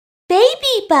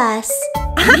BabyBus.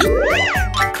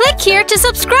 Click here to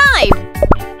subscribe.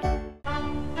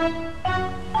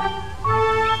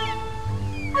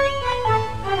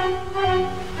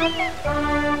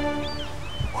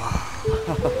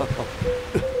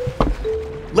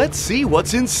 Let's see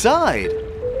what's inside.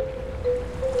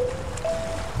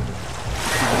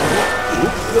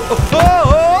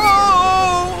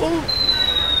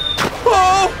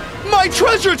 Oh, my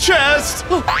treasure chest!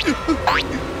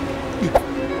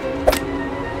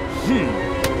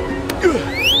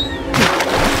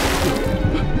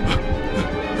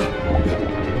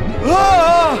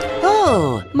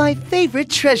 Oh, my favorite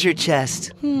treasure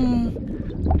chest.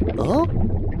 Oh?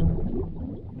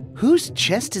 Whose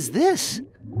chest is this?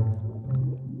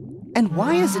 And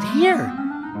why is it here?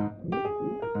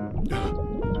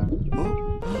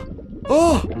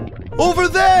 Oh, over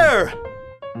there!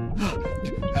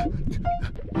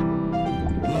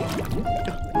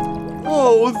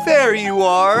 Oh, there you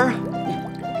are!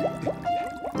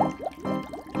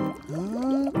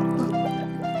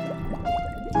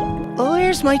 Oh,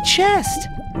 here's my chest.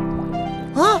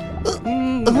 Oh!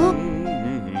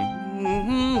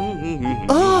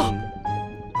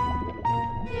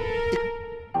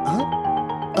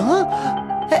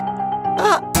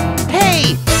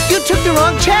 Hey! You took the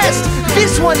wrong chest!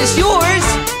 This one is yours!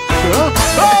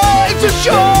 Oh, it's a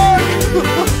shark!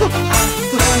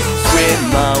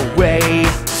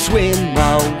 Swim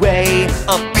away,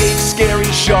 a big scary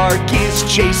shark is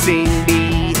chasing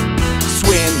me.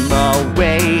 Swim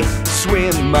away,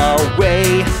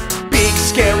 big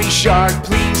scary shark,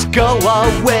 please go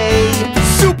away.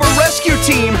 Super Rescue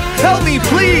Team, help me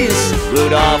please!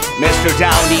 Rudolph, Mr.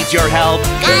 Dow needs your help.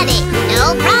 Got it,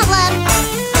 no problem.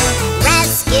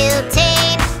 Rescue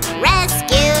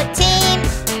team,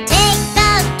 take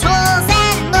the tools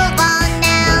and move on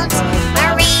out.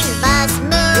 Marine bus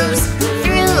moves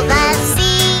through the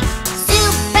sea.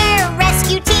 Super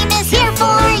Rescue Team is here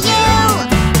for you.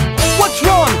 What's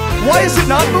wrong? Why is it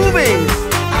not moving?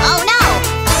 Oh no,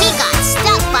 we got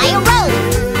stuck by a rope.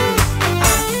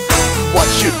 What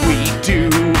should we do?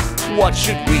 What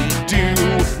should we do?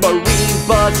 Marine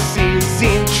bus is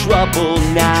in trouble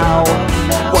now.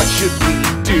 What should we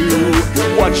do?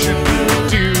 What should we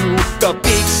do? The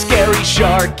big scary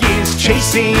shark is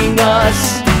chasing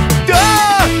us.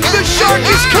 Ah! The shark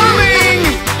is coming!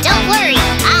 Don't worry,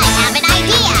 I have an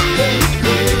idea.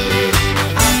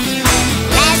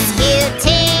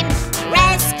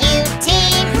 Rescue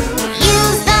team,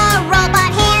 use the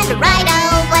robot hand right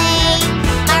away.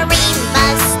 Marine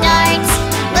bus starts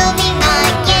moving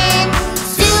again.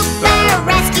 Super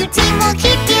Rescue Team will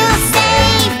keep you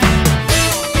safe.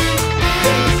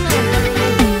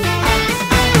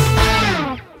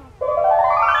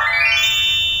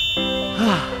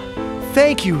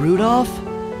 Thank you, Rudolph.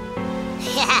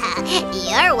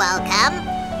 You're welcome.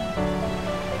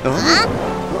 Huh?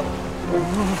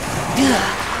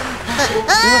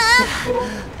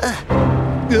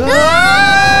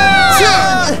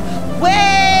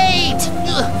 Wait!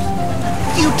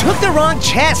 You took the wrong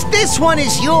chest. This one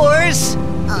is yours.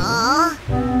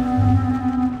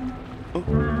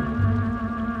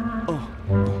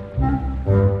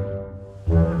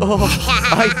 Oh,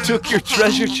 I took your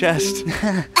treasure chest.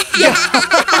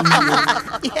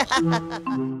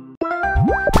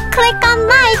 Click on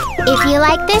like if you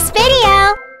like this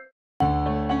video.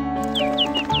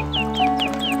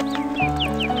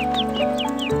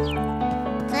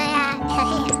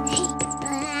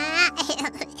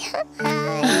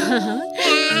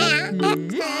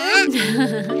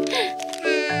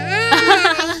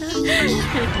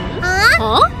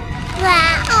 Huh?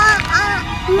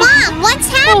 Mom, what's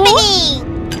happening?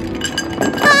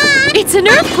 It's an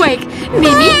earthquake!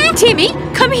 Mimi, Timmy,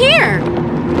 come here!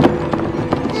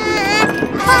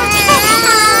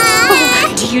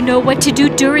 Oh, do you know what to do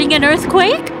during an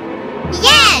earthquake?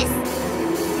 Yes!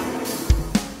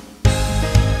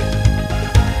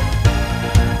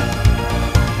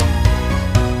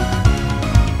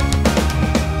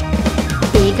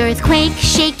 Big earthquake,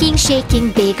 shaking,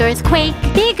 shaking, big earthquake,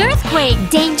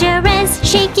 dangerous,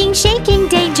 shaking, shaking,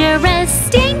 dangerous,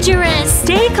 dangerous.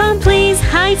 Stay calm, please,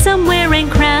 hide somewhere and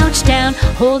crouch down.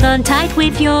 Hold on tight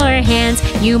with your hands.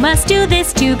 You must do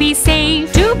this to be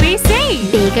safe, to be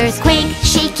safe. Big earthquake,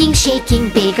 shaking, shaking,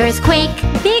 big earthquake,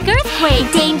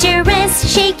 dangerous,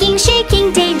 shaking,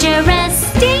 shaking,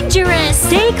 dangerous, dangerous.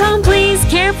 Stay calm, please,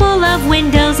 careful of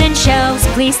windows and shelves.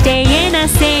 Please stay in a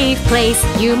safe place.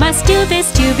 You must do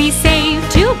this to be safe,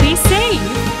 to be safe.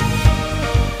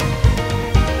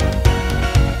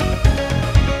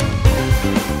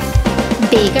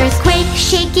 Big earthquake,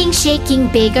 shaking, shaking,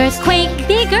 big earthquake,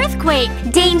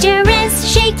 dangerous,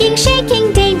 shaking, shaking,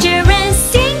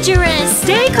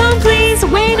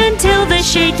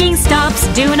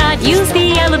 not use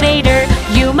the elevator.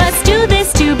 You must do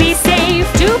this to be safe.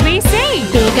 To be safe.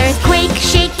 Big earthquake,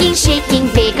 shaking, shaking.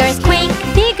 Big earthquake,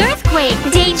 big earthquake.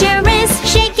 Dangerous,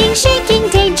 shaking, shaking.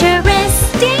 Dangerous,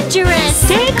 dangerous.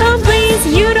 Stay calm, please.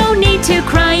 You don't need to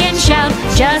cry and shout.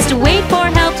 Just wait for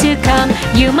help to come.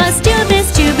 You must do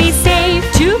this to be safe.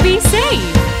 To be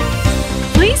safe.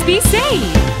 Please be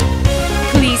safe.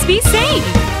 Please be safe.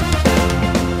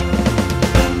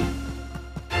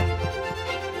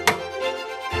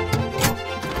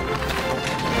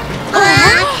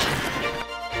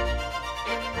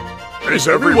 Is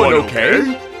everyone okay?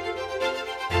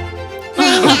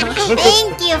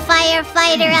 Thank you,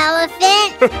 firefighter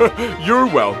elephant. You're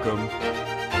welcome.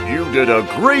 You did a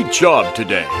great job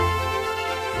today.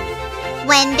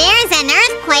 When there's an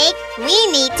earthquake, we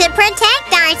need to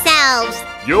protect ourselves.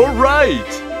 You're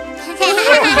right.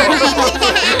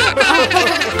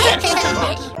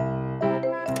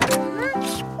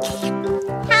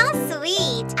 How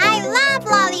sweet. I love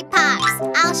lollipops.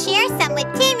 I'll share some with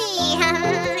Timmy.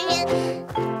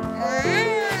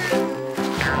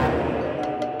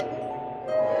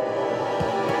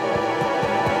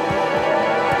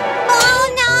 Oh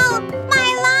no, my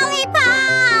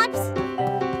lollipops!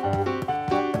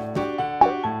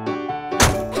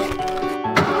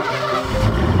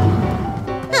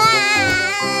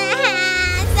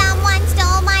 Someone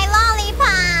stole my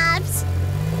lollipops.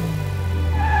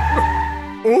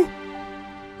 Oh?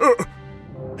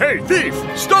 Hey, thief!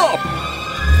 Stop!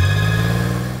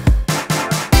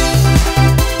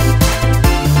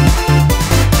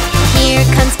 Here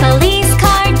comes police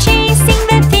car chasing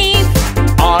the thief.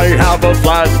 I have a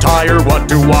flat tire, what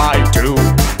do I do?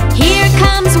 Here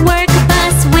comes work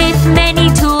bus with many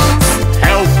tools.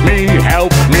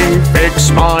 Help me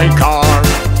fix my car.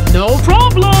 No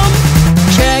problem.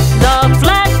 Check the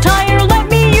flat tire. Let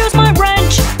me use my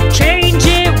wrench. Change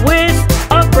it with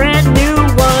a brand new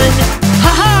one.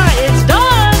 Haha, it's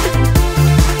done.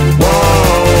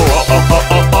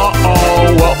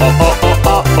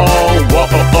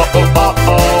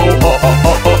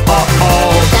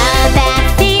 The bad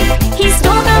thief, he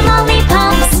stole the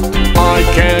lollipops. I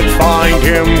can't find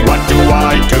him, what do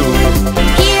I do?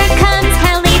 Here comes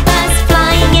Helibus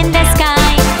flying in the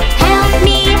sky. Help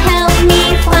me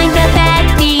find the bad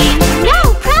thief. No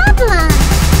problem.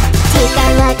 Take a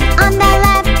look on the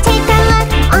left, take a look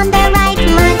on the right.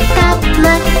 Look up,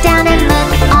 look down, and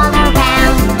look all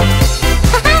around.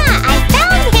 Haha, I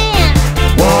found him.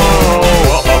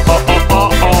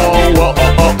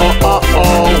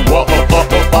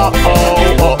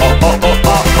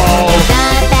 The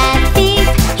bad thief,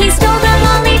 he stole the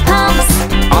lollipops.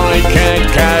 I can't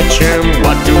catch him,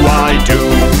 what do I do?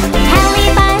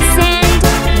 Helibus and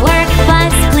work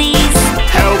bus, please.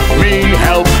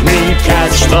 Help me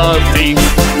catch the thief.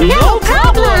 No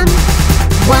problem.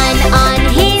 One on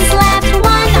his left,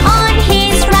 one on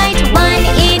his right, one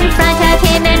in front of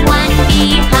him and one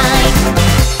behind.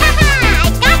 Haha, I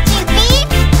got you, thief.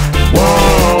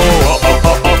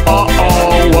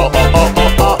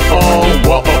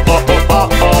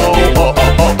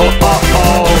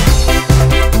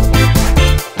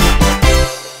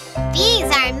 These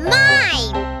are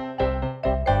mine.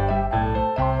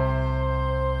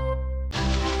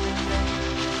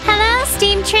 Hello,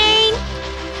 steam train.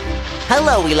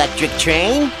 Hello, electric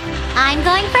train. I'm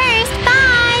going first.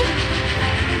 Bye.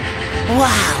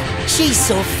 Wow, she's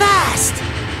so fast.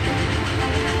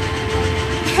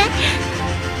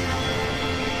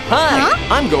 Hi,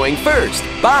 I'm going first.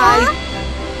 Bye.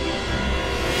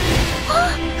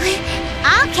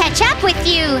 I'll catch up with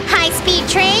you, high-speed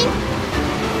train.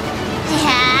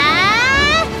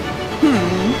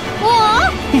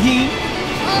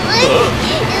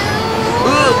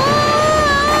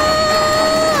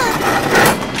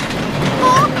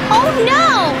 Oh no!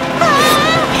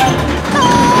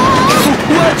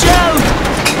 Watch out!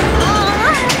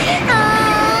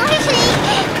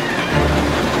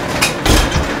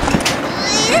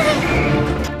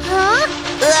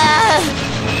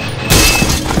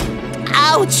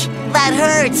 Ouch! That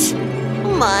hurts!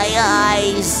 My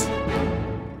eyes.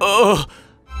 Oh,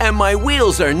 and my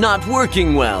wheels are not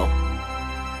working well.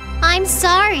 I'm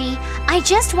sorry. I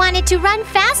just wanted to run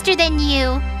faster than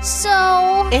you.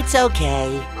 So... It's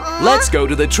okay. Let's go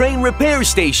to the train repair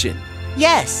station.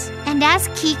 Yes. And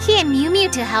ask Kiki and Mew Mew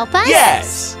to help us?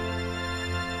 Yes!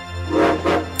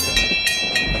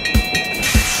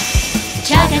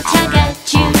 Chugga chugga,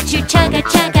 choo choo, chugga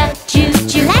chugga, choo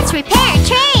choo. Let's repair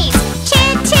trains.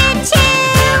 Choo choo choo.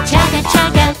 Chugga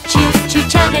chugga, choo choo,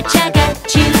 chugga chugga,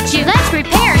 choo choo. Let's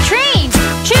repair trains.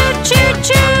 Choo choo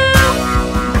choo.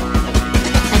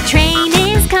 A train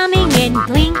is coming in,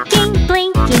 blinking,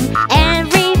 blinking.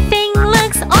 Every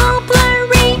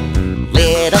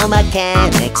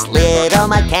mechanics, little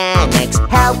mechanics,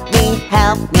 help me,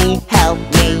 help me, help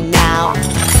me now.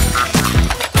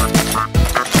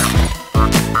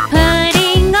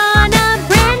 Putting on a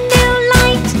brand new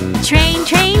light. Train,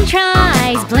 train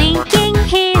tries, blinking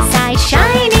his eyes,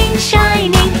 shining,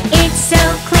 shining. It's so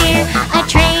clear. A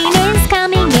train is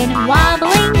coming in,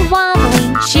 wobbling,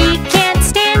 wobbling. She can't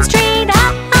stand straight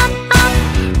up, up, up.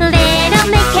 Little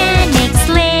mechanics,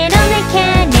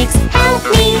 help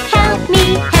me, help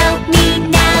me, help me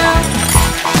now.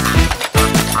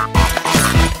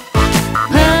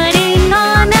 Putting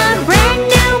on a brand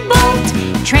new bolt.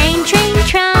 Train, train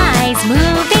tries,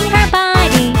 moving her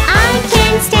body. I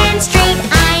can stand straight,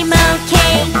 I'm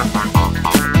okay.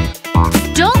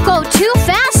 Don't go too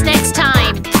fast next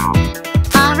time.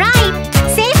 Alright,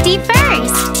 safety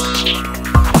first.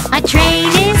 A train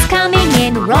is coming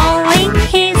in, rolling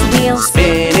his wheels.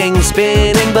 Spinning,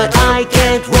 spinning, but I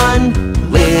can't run.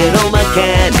 Little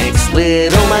mechanics,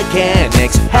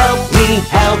 help me,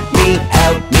 help me,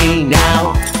 help me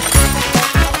now.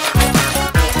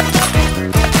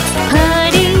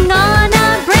 Putting on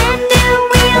a brand new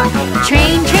wheel.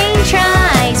 Train, train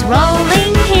tries,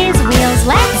 rolling his wheels.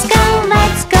 Let's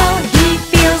go, he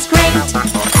feels great.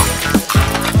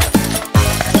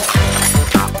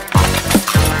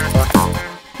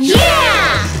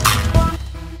 Yeah!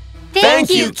 Thank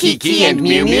you, Kiki and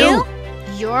Mew Mew.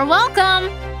 You're welcome.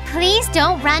 Please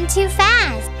don't run too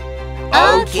fast.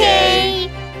 Okay.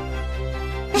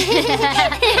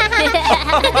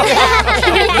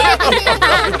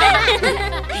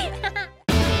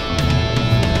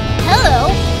 Hello,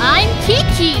 I'm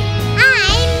Kiki.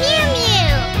 I'm Mew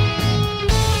Mew.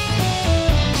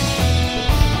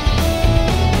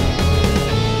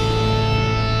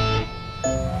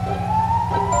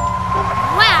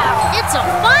 Wow, it's a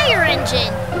fire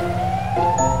engine.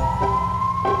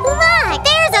 Look,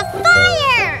 there's a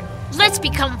fire! Let's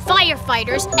become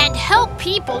firefighters and help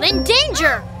people in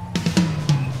danger.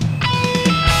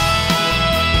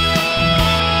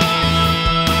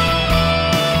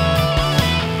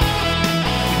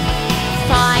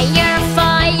 Fire,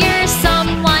 fire,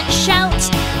 someone shout.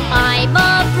 I'm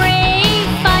a brave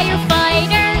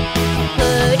firefighter.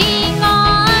 Putting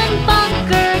on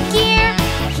bunker gear.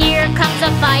 Here comes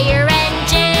a fire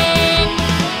engine.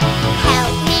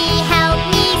 Help me,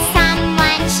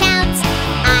 someone shouts.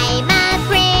 I'm a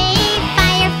brave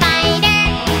firefighter.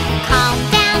 Calm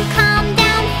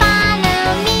down, follow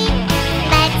me.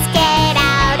 Let's get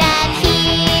out of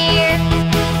here.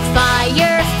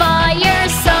 Fire, fire,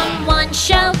 someone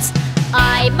shouts.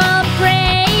 I'm a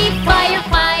brave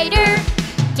firefighter.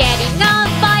 Getting a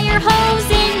fire hose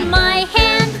in my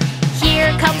hand.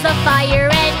 Here comes the fire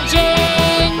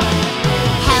engine.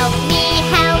 Help me,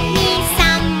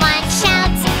 someone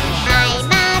shouts.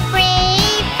 I'm a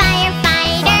brave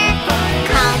firefighter.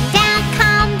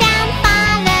 Calm down,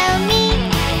 follow me.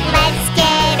 Let's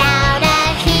get out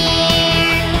of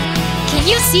here. Can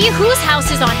you see whose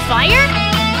house is on fire?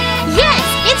 Yes,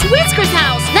 it's Whisker's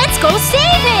house. Let's go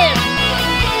save him.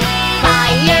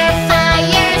 Fire,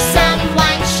 fire,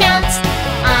 someone shouts.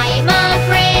 I'm a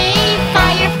brave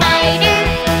firefighter.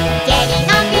 Getting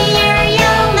on the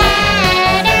aerial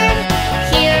ladder.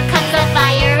 Here comes the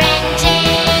fire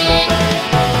engine.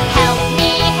 Help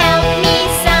me,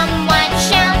 someone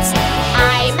shouts.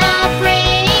 I'm a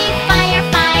brave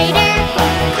firefighter.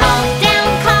 Calm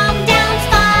down,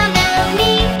 follow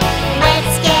me.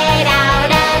 Let's get out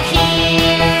of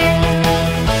here.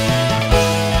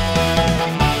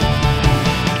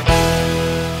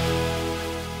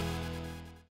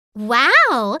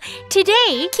 Wow!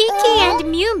 Today, Kiki and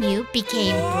Mew Mew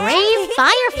became brave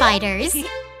firefighters.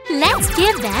 Let's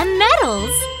give them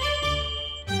medals.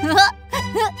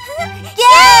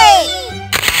 Yay!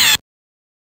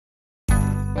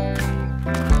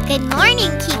 Good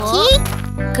morning, Kiki.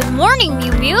 Good morning,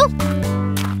 Mew Mew.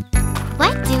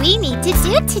 What do we need to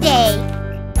do today?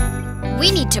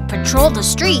 We need to patrol the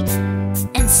streets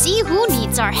and see who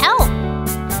needs our help.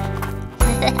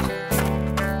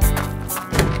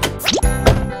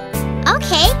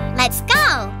 Okay, let's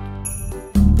go.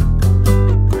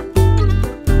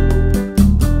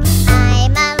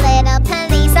 I'm a little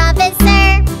police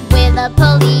officer. With a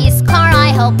police car, I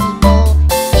help people.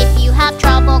 If you have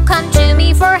trouble, come to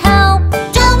me for help.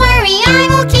 Don't worry, I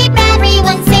will keep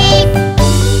everyone safe.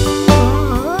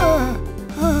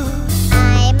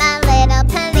 I'm a little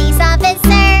police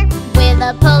officer. With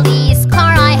a police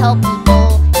car, I help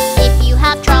people. If you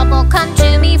have trouble, come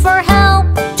to me for help.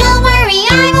 Don't worry,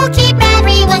 I will keep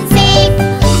everyone safe.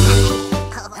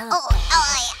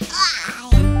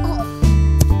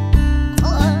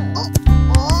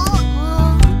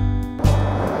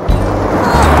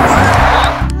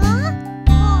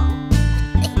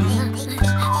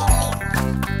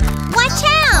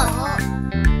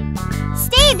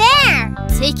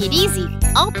 Take it easy.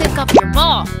 I'll pick up your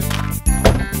ball.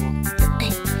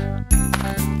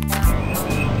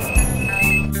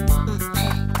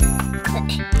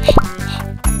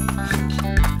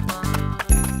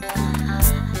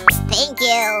 Thank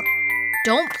you.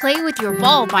 Don't play with your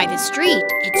ball by the street.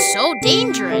 It's so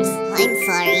dangerous. I'm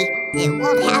sorry. It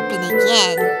won't happen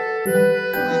again.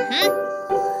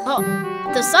 Oh,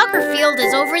 the soccer field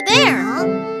is over there. Huh?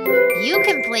 You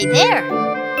can play there.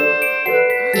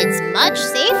 It's much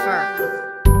safer.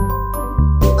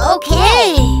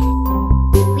 Okay.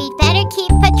 We'd better keep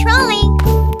patrolling.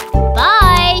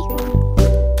 Bye.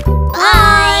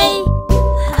 Bye.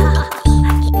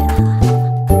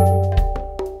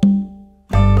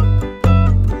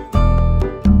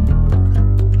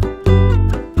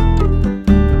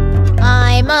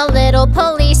 I'm a little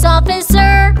police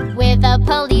officer. With a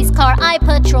police car, I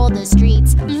patrol the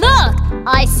streets. Look,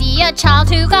 I see a child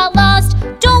who got lost.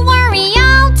 Don't worry,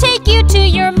 I'll take you to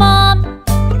your mom.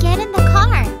 Get in the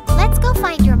car. Let's go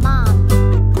find your mom.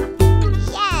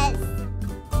 Yes.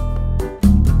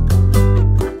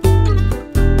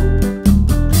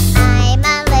 I'm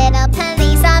a little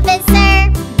police officer.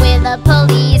 With a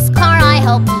police car, I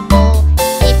help people.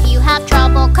 If you have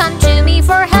trouble, come to me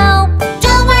for help.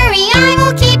 Don't worry, I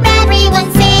will keep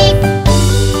everyone safe.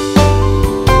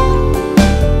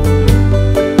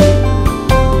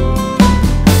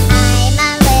 I'm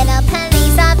a little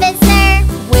police officer.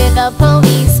 With a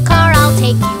police car, I'll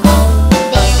take you home.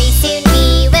 Very soon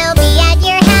we will be at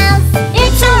your house.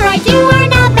 It's alright, you are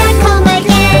not back home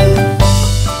again.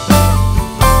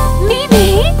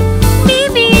 Mimi!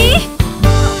 Mimi!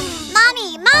 Mommy!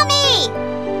 Mommy!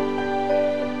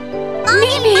 Mommy!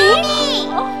 Mimi!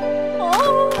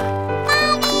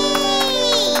 Mommy!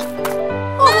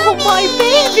 Oh, my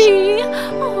baby!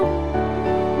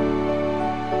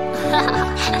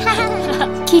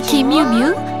 Kiki Mew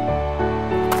Mew,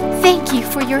 thank you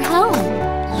for your help.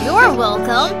 You're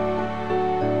welcome.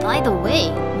 By the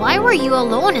way, why were you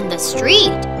alone in the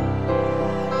street?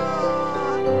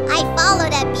 I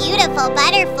followed a beautiful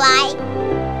butterfly.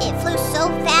 It flew so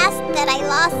fast that I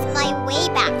lost my way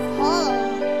back home.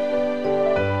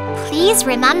 Please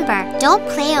remember, don't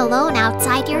play alone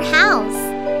outside your house.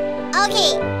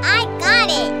 Okay, I got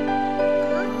it.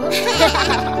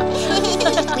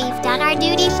 We've done our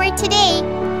duty for today.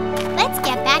 Let's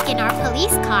get back in our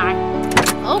police car.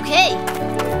 Okay.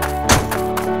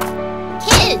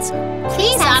 Kids,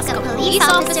 please ask a police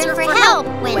officer for help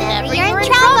whenever you're in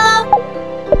trouble.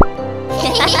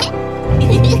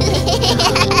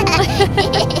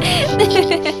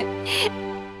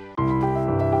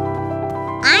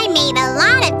 I made a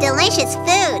lot of delicious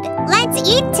food. Let's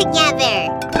eat together.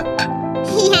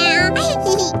 Yeah.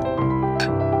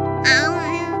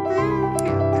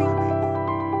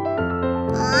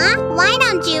 Why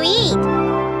don't you eat?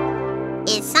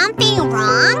 Is something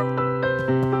wrong?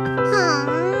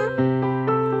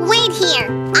 Wait here.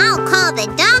 I'll call the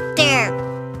doctor.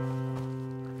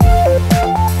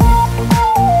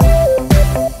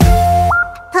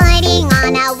 Putting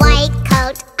on a white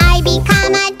coat, I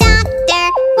become a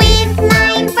doctor. With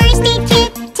my first aid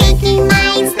kit, taking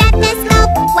my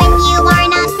stethoscope. When you are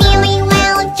not feeling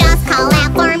well, just call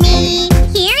out for me.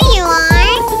 Here you are.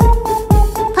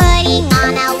 Putting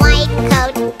on a white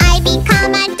coat, I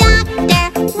become a doctor.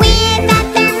 With a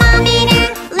thermometer,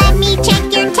 let me check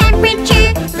your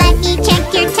temperature. Let me check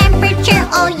your temperature.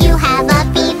 Oh, you have a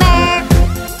fever.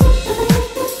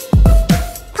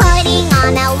 Putting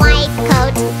on a white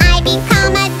coat, I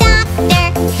become a doctor.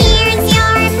 Here's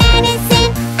your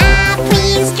medicine.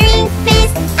 Please drink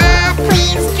this.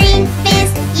 Please drink this.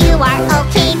 You are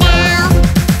okay now.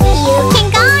 You can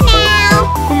go now.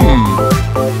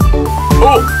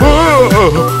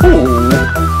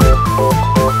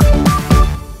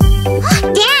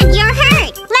 Dad, you're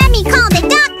hurt. Let me call the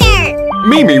doctor.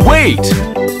 Mimi, wait!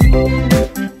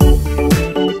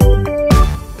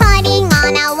 Putting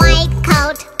on a white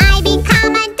coat, I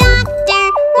become a doctor.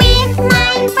 With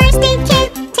my first aid kit,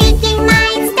 taking my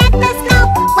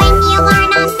stethoscope. When you are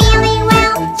not feeling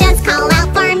well, just call out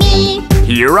for me.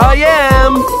 Here I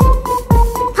am!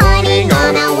 Putting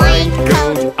on a white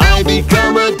coat, I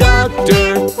become a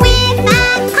doctor. with a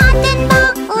cotton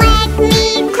ball. Let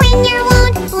me clean your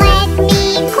wound. Let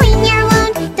me clean your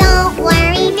wound. Don't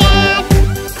worry, Dad.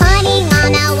 Putting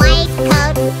on a white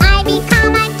coat, I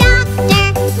become a doctor.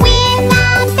 With a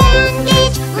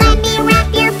bandage, let me wrap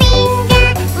your finger.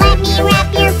 Let me wrap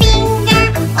your finger.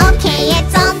 Okay,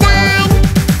 it's all done.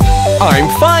 I'm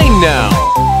fine now.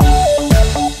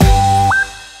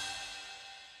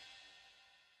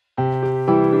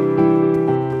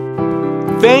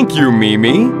 Thank you,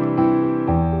 Mimi.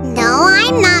 No, I'm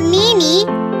I'm not Mimi.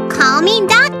 Call me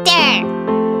Doctor.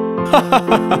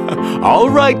 All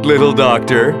right, little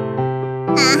doctor.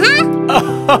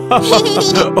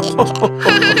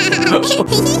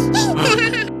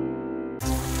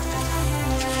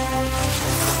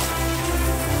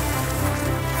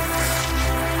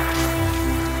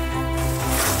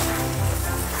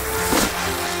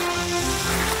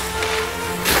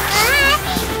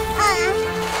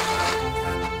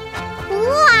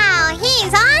 Wow,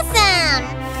 he's awesome.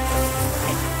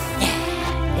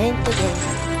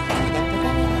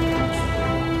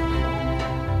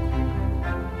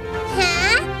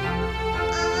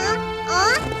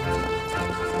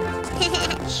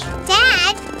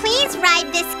 Dad, please ride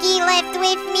the ski lift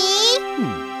with me.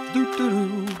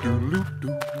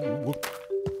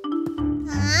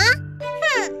 Huh?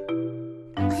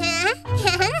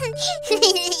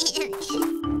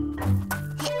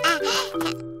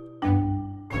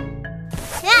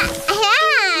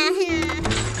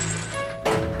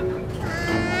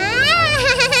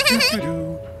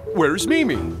 Where's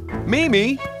Mimi?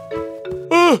 Mimi?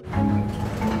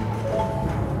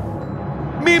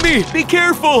 Mimi, be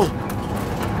careful!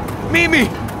 Mimi!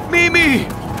 Mimi!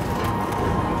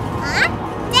 Huh?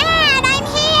 Dad, I'm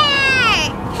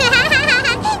here!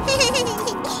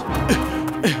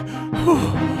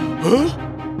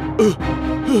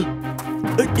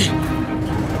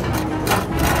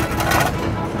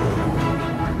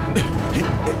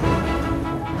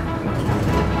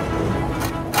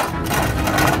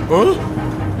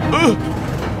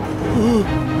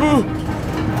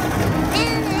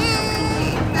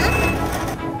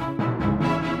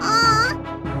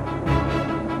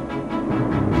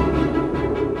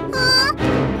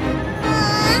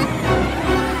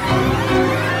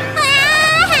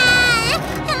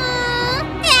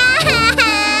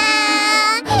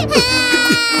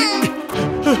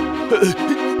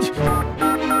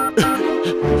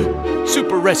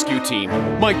 Super Rescue Team,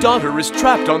 my daughter is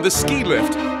trapped on the ski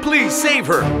lift. Please save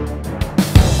her.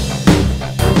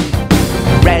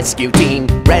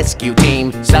 Rescue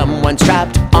team, someone's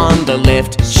trapped on the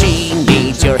lift. She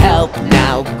needs your help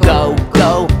now. Go,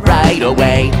 go, right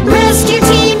away. Rescue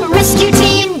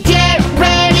team, get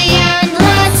ready and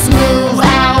let's move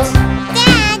out.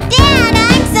 Dad,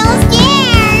 I'm so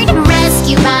scared.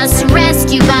 Rescue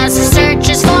bus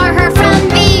searches for her from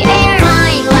the air.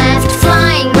 Flying left,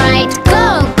 flying right,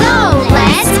 go, go,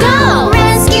 let's go.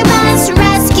 Rescue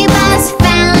bus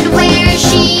found where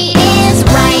she is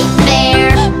right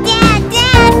there.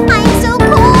 Dad, I'm so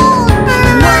cold.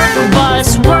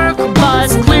 Work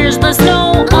bus clears the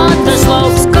snow on the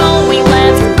slopes. Going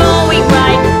left, going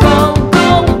right, go,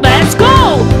 go, let's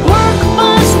go. Work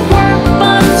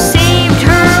bus saved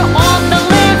her on the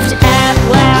lift at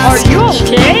last. Are you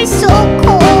okay? So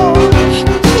cold.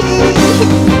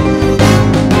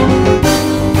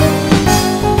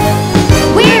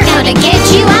 We're gonna get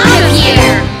you out of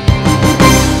here.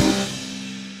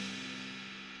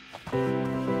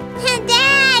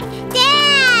 Dad.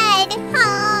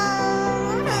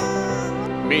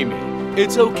 Mimi,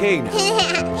 it's okay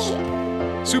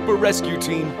now. Super Rescue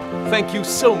Team, thank you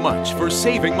so much for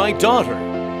saving my daughter.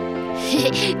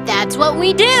 That's what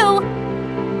we do.